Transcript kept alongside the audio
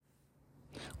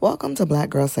Welcome to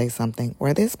Black Girl Say Something,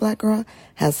 where this Black girl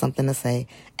has something to say.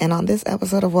 And on this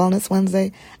episode of Wellness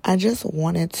Wednesday, I just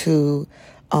wanted to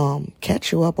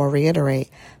catch you up or reiterate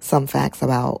some facts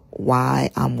about why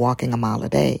I'm walking a mile a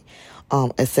day.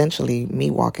 Essentially,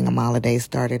 me walking a mile a day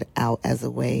started out as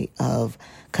a way of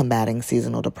combating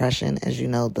seasonal depression. As you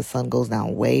know, the sun goes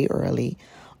down way early,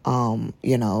 and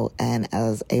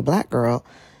as a Black girl,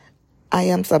 I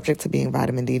am subject to being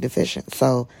vitamin D deficient.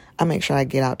 So I make sure I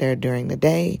get out there during the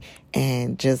day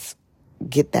and just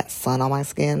get that sun on my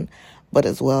skin. But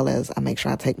as well as I make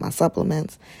sure I take my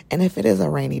supplements. And if it is a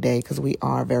rainy day, because we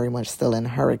are very much still in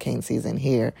hurricane season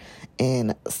here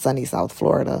in sunny South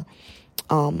Florida,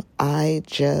 I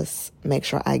just make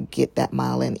sure I get that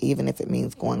mile in, even if it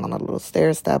means going on a little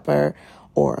stair stepper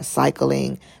or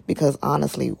cycling, because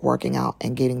honestly, working out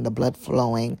and getting the blood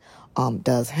flowing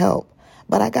does help.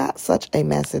 But I got such a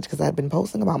message because I'd been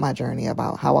posting about my journey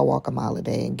about how I walk a mile a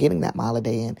day and getting that mile a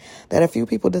day in, that a few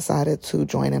people decided to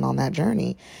join in on that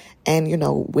journey. And,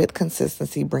 with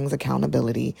consistency brings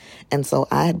accountability. And so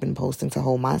I had been posting to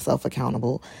hold myself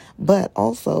accountable, but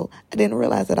also I didn't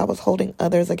realize that I was holding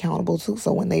others accountable too.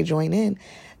 So when they join in,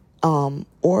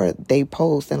 or they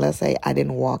post, and let's say I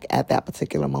didn't walk at that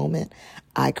particular moment,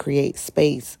 I create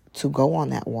space to go on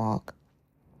that walk.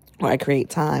 Or I create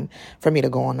time for me to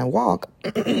go on and walk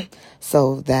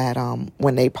so that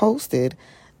when they posted,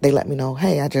 they let me know,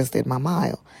 hey, I just did my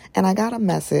mile. And I got a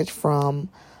message from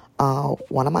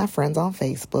one of my friends on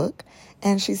Facebook,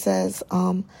 and she says,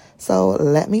 so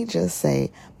let me just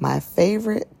say my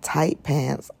favorite tight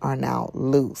pants are now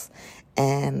loose,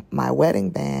 and my wedding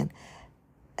band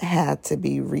had to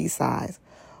be resized.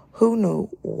 Who knew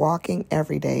walking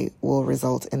every day will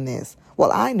result in this?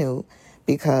 Well, I knew,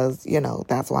 because,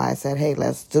 that's why I said, hey,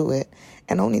 let's do it.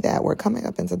 And only that, we're coming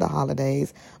up into the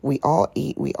holidays. We all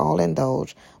eat, we all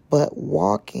indulge, but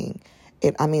walking,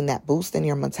 that boost in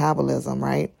your metabolism,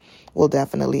 right, will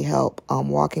definitely help.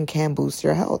 Walking can boost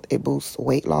your health. It boosts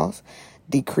weight loss,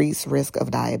 decrease risk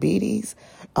of diabetes,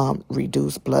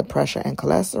 reduce blood pressure and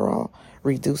cholesterol,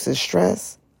 reduces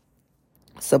stress,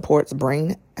 supports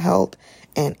brain health,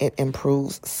 and it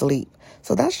improves sleep.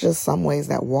 So that's just some ways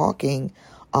that walking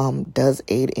does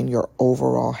aid in your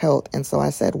overall health. And so I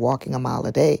said walking a mile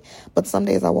a day, but some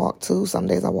days I walk 2, some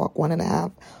days I walk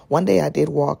 1.5. One day I did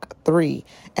walk 3.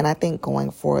 And I think going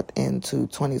forth into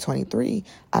 2023,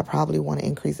 I probably want to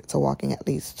increase it to walking at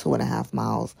least 2.5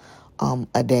 miles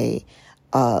a day,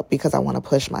 because I want to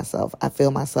push myself. I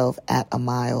feel myself at a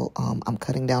mile. I'm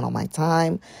cutting down on my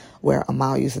time, where a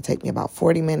mile used to take me about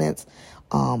 40 minutes.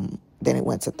 Then it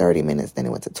went to 30 minutes, then it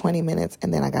went to 20 minutes,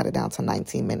 and then I got it down to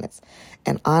 19 minutes.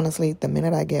 And honestly, the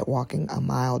minute I get walking a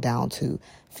mile down to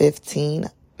 15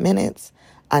 minutes,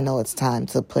 I know it's time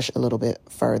to push a little bit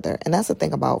further. And that's the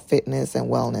thing about fitness and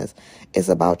wellness. It's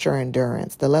about your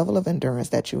endurance, the level of endurance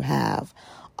that you have.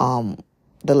 The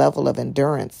level of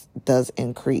endurance does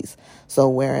increase. So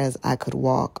whereas I could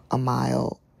walk a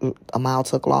mile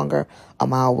took longer, a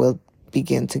mile will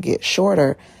begin to get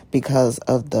shorter because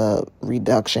of the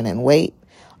reduction in weight,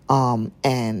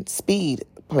 and speed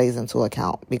plays into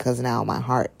account, because now my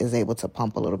heart is able to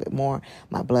pump a little bit more,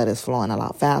 my blood is flowing a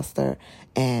lot faster,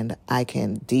 and I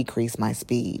can decrease my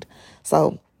speed.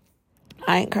 So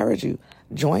I encourage you,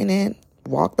 join in,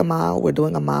 walk the mile. We're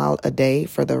doing a mile a day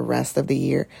for the rest of the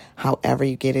year. However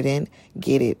you get it in,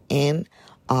 get it in.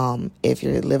 If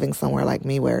you're living somewhere like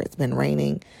me where it's been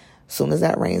raining, as soon as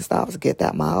that rain stops, get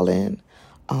that mile in,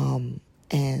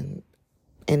 and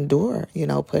endure,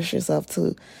 push yourself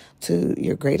to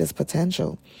your greatest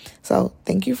potential. So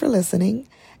thank you for listening.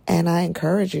 And I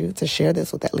encourage you to share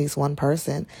this with at least one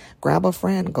person. Grab a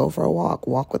friend, go for a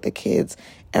walk with the kids.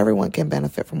 Everyone can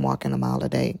benefit from walking a mile a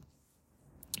day.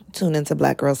 Tune into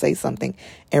Black Girl Say Something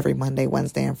every Monday,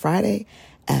 Wednesday, and Friday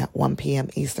at 1 p.m.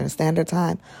 Eastern Standard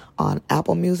Time on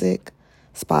Apple Music,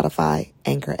 Spotify,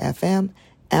 Anchor FM,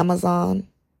 Amazon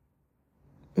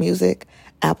Music,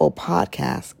 Apple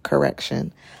Podcasts,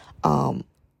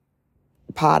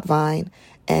 Podvine.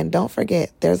 And don't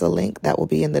forget, there's a link that will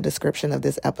be in the description of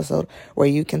this episode where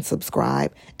you can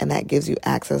subscribe, and that gives you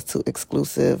access to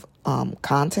exclusive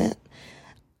content.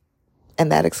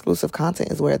 And that exclusive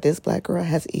content is where this Black girl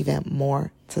has even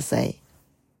more to say.